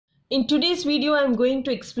In today's video, I am going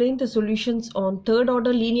to explain the solutions on third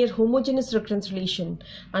order linear homogeneous recurrence relation,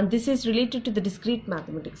 and this is related to the discrete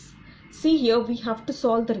mathematics. See here, we have to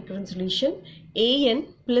solve the recurrence relation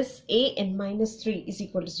an plus an minus 3 is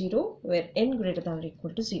equal to 0, where n greater than or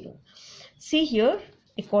equal to 0. See here,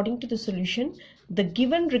 according to the solution, the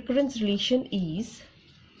given recurrence relation is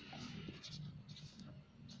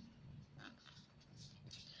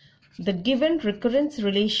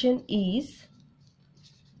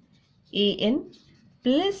an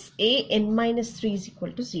plus an minus 3 is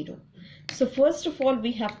equal to 0. So first of all,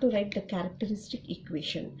 we have to write the characteristic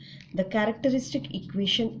equation. The characteristic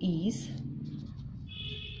equation is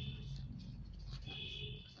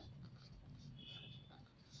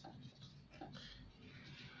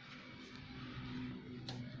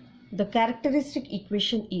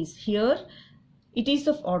here it is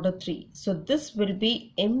of order 3. So this will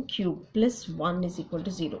be m cube plus 1 is equal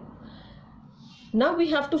to 0. Now we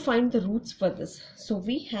have to find the roots for this. So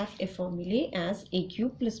we have a formula as a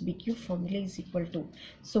cube plus b cube formula is equal to.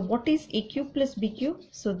 So what is a cube plus b cube?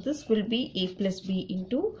 So this will be a plus b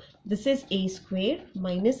into, this is a square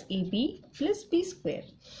minus ab plus b square.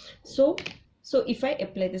 So if I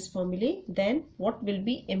apply this formula, then what will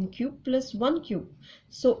be m cube plus 1 cube?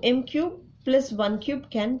 So m cube plus 1 cube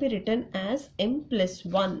can be written as m plus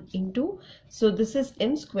 1 into, so this is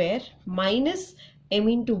m square minus m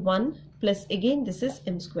into 1 plus again this is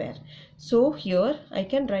m square. So here I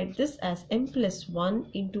can write this as m plus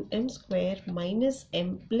 1 into m square minus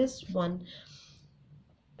m plus 1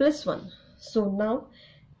 plus 1. So now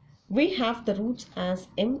we have the roots as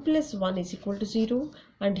m plus 1 is equal to 0,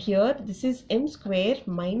 and here this is m square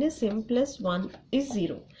minus m plus 1 is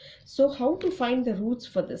 0. So how to find the roots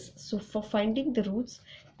for this? So for finding the roots,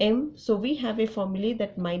 m, so we have a formula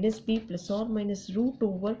that minus b plus or minus root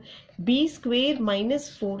over b square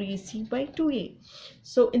minus 4ac by 2a.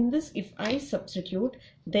 So in this, if I substitute,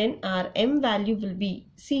 then our m value will be,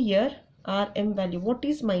 see here, our m value, what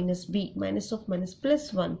is minus b? Minus of minus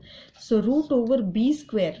plus 1. So root over b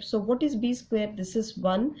square. So what is b square? This is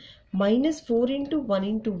 1 minus 4 into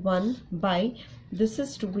 1 by, this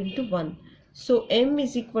is 2 into 1. So m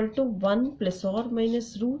is equal to 1 plus or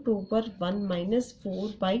minus root over 1 minus 4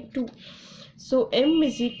 by 2. So m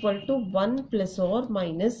is equal to 1 plus or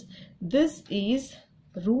minus, this is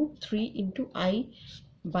root 3 into I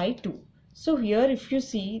by 2. So here if you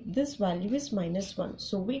see, this value is minus 1.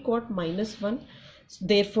 So we got minus 1.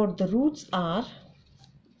 Therefore the roots are,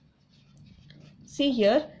 see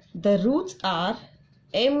here, the roots are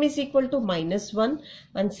m is equal to minus 1,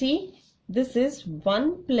 and see this is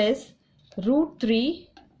 1 plus root 3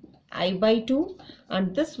 I by 2,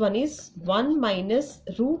 and this one is 1 minus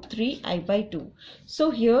root 3 I by 2.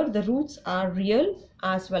 So here the roots are real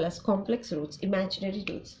as well as complex roots, imaginary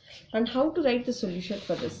roots. And how to write the solution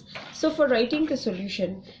for this? So for writing the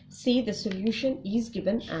solution, see the solution is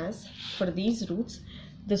given as, for these roots,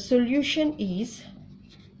 the solution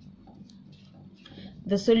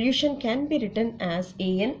can be written as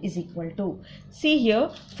an is equal to, see here,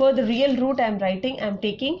 for the real root I am writing, I am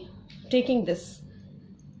taking this,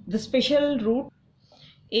 the special root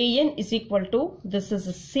an is equal to, this is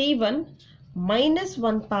a c1 minus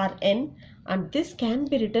 1 power n, and this can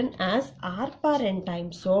be written as r power n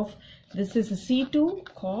times of, this is a c2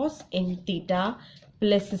 cos n theta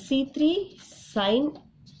plus c3 sin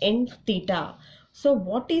n theta. So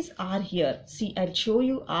what is r here? See, I'll show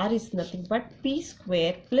you, r is nothing but p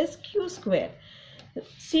square plus q square.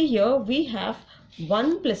 See here we have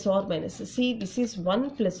 1 plus or minus, see this is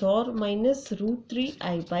 1 plus or minus root 3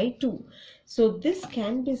 I by 2. So this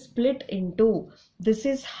can be split into, this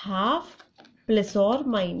is half plus or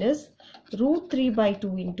minus root 3 by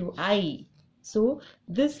 2 into I. So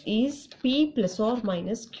this is p plus or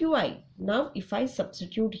minus qi. Now if I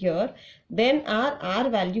substitute here, then our r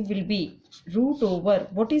value will be root over,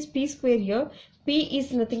 what is p square here? P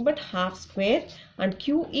is nothing but half square and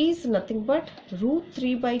q is nothing but root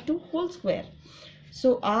 3 by 2 whole square.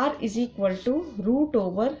 So r is equal to root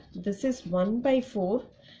over, this is 1 by 4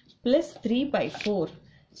 plus 3 by 4.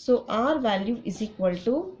 So r value is equal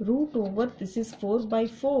to root over, this is 4 by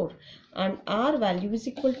 4, and r value is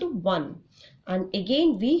equal to 1. And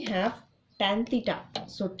again we have tan theta.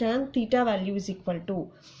 So tan theta value is equal to,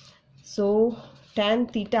 so tan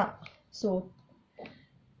theta, so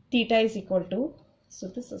theta is equal to, so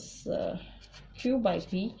this is q by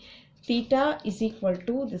p, theta is equal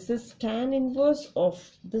to, this is tan inverse of,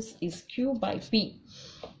 this is q by p.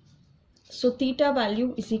 So theta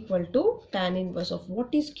value is equal to tan inverse of,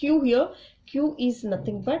 what is q here? Q is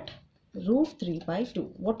nothing but root 3 by 2.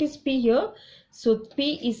 What is p here? So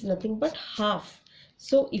p is nothing but half.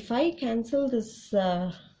 So if I cancel this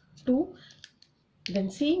 2. Then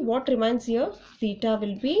see what remains here. Theta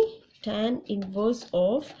will be tan inverse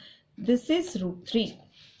of, this is root 3.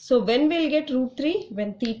 So when we'll get root 3?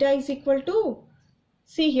 When theta is equal to,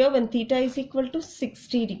 see here, when theta is equal to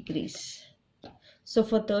 60 degrees. So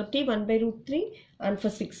for 30, 1 by root 3, and for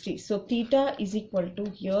 60. So theta is equal to,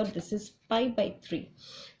 here this is pi by 3.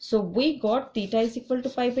 So we got theta is equal to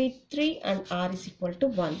pi by 3 and r is equal to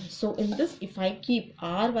 1. So in this, if I keep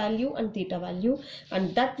r value and theta value,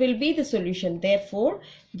 and that will be the solution. Therefore,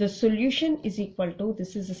 the solution is equal to,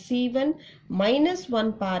 this is a C1 minus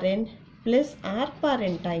 1 power n plus r power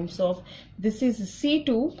n times of, this is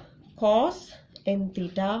C2 cos n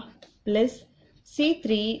theta plus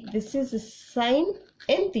C3, this is sin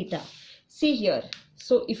n theta. See here.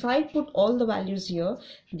 So if I put all the values here,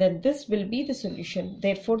 then this will be the solution.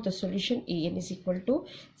 Therefore, the solution an is equal to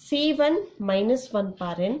C1 minus 1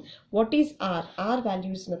 power n. What is r? R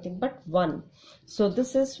value is nothing but 1. So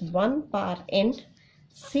this is 1 power n.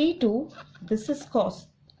 C2, this is cos.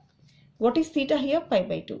 What is theta here? Pi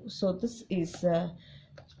by 2. So this is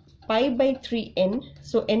pi by 3 n,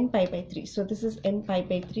 so n pi by 3, so this is n pi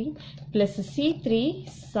by 3 plus C3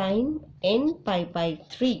 sin n pi by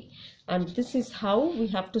 3, and this is how we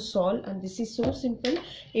have to solve, and this is so simple.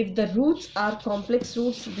 If the roots are complex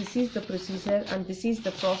roots, this is the procedure and this is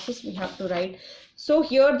the process we have to write. So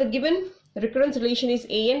here the given recurrence relation is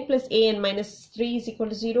an plus an minus 3 is equal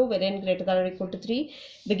to 0 where n greater than or equal to 3.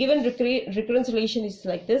 The given recurrence relation is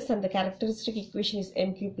like this, and the characteristic equation is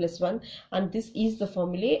m cube plus 1, and this is the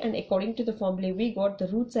formulae, and according to the formulae we got the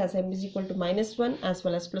roots as m is equal to minus 1 as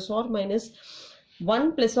well as plus or minus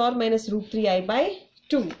 1 plus or minus root 3i by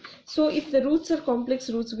 2. So if the roots are complex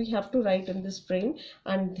roots, we have to write in this frame,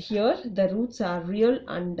 and here the roots are real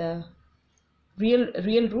and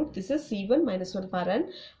real root. This is C1 minus 1 power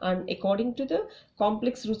n, and according to the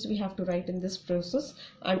complex roots we have to write in this process,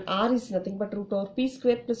 and r is nothing but root over p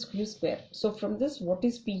square plus q square. So from this, what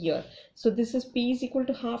is p here? So this is p is equal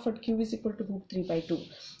to half and q is equal to root 3 by 2.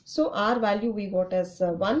 So r value we got as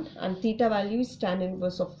 1, and theta value is tan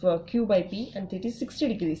inverse of q by p, and it is 60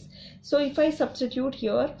 degrees. So if I substitute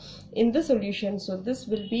here in the solution, so this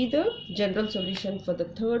will be the general solution for the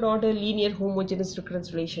third order linear homogeneous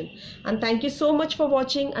recurrence relation. And thank you so much for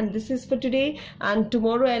watching, and this is for today, and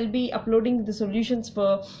tomorrow I'll be uploading the solutions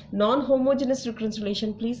for non-homogeneous recurrence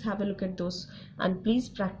relation. Please have a look at those and please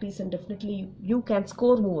practice, and definitely you can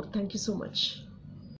score more. Thank you so much.